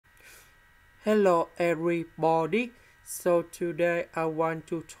Hello everybody. So today I want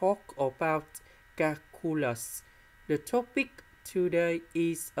to talk about calculus. The topic today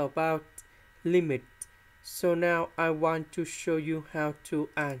is about limit. So now I want to show you how to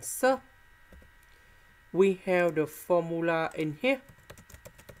answer. We have the formula in here.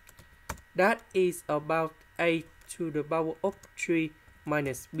 That is about a to the power of 3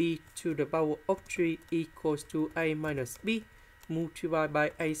 minus b to the power of 3 equals to a minus b multiplied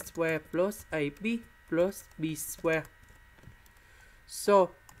by a square plus ab plus b square.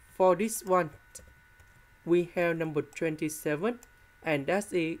 So for this one, we have number 27, and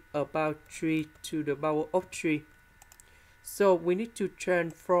that's about 3 to the power of 3. So we need to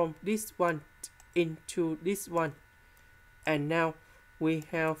transform this one into this one. And now we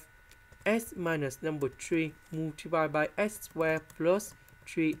have s minus number 3 multiplied by s squared plus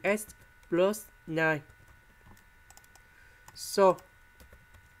 3s plus 9. So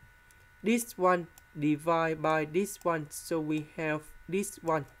this one divided by this one, so we have this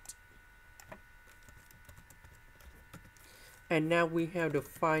one. And now we have the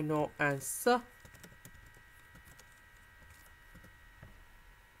final answer.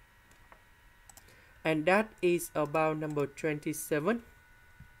 And that is about number 27.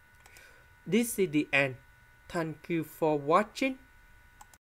 This is the end. Thank you for watching.